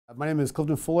My name is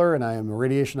Clifton Fuller, and I am a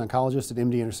radiation oncologist at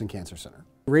MD Anderson Cancer Center.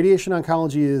 Radiation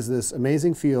oncology is this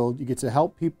amazing field. You get to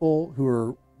help people who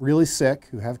are really sick,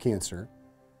 who have cancer.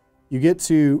 You get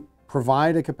to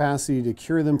provide a capacity to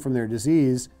cure them from their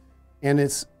disease, and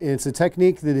it's a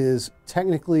technique that is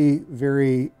technically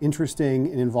very interesting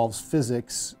and involves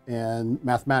physics and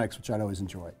mathematics, which I'd always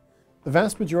enjoy. The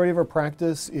vast majority of our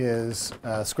practice is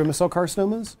squamous cell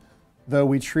carcinomas, though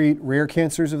we treat rare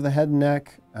cancers of the head and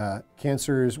neck,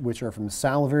 cancers which are from the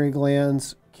salivary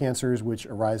glands, cancers which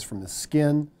arise from the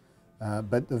skin,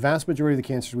 but the vast majority of the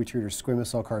cancers we treat are squamous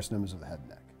cell carcinomas of the head and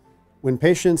neck. When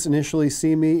patients initially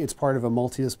see me, it's part of a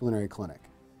multidisciplinary clinic,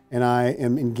 and I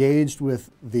am engaged with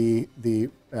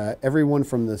everyone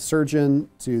from the surgeon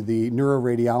to the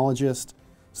neuroradiologist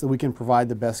so that we can provide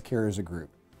the best care as a group.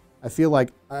 I feel like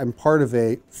I'm part of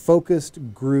a focused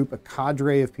group, a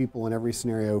cadre of people in every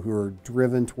scenario who are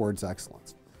driven towards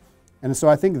excellence. And so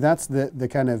I think that's the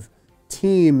kind of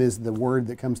team is the word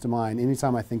that comes to mind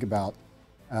anytime I think about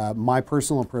my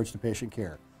personal approach to patient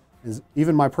care.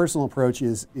 Even my personal approach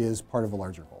is part of a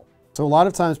larger whole. So a lot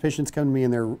of times patients come to me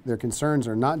and their concerns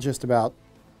are not just about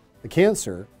the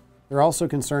cancer, they're also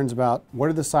concerns about what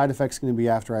are the side effects going to be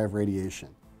after I have radiation?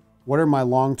 What are my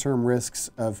long-term risks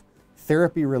of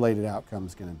therapy-related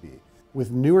outcomes going to be?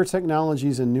 With newer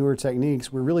technologies and newer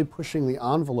techniques, we're really pushing the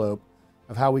envelope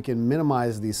of how we can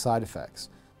minimize these side effects.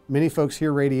 Many folks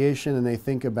hear radiation and they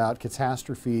think about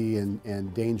catastrophe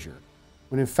and danger,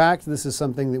 when in fact this is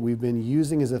something that we've been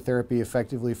using as a therapy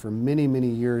effectively for many, many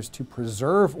years to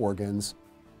preserve organs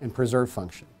and preserve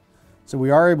function. So we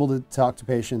are able to talk to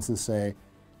patients and say,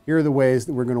 here are the ways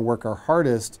that we're going to work our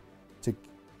hardest to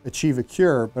achieve a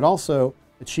cure, but also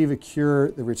achieve a cure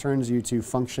that returns you to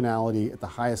functionality at the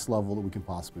highest level that we can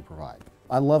possibly provide.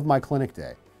 I love my clinic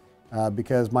day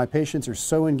because my patients are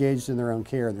so engaged in their own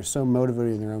care, they're so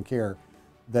motivated in their own care,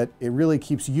 that it really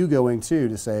keeps you going too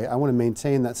to say, I want to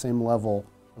maintain that same level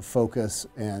of focus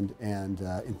and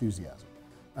enthusiasm.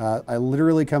 I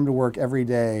literally come to work every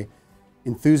day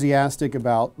enthusiastic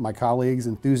about my colleagues,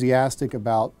 enthusiastic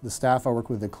about the staff I work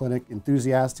with at the clinic,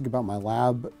 enthusiastic about my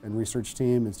lab and research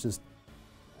team. It's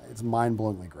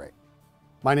mind-blowingly great.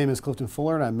 My name is Clifton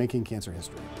Fuller, and I'm making cancer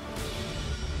history.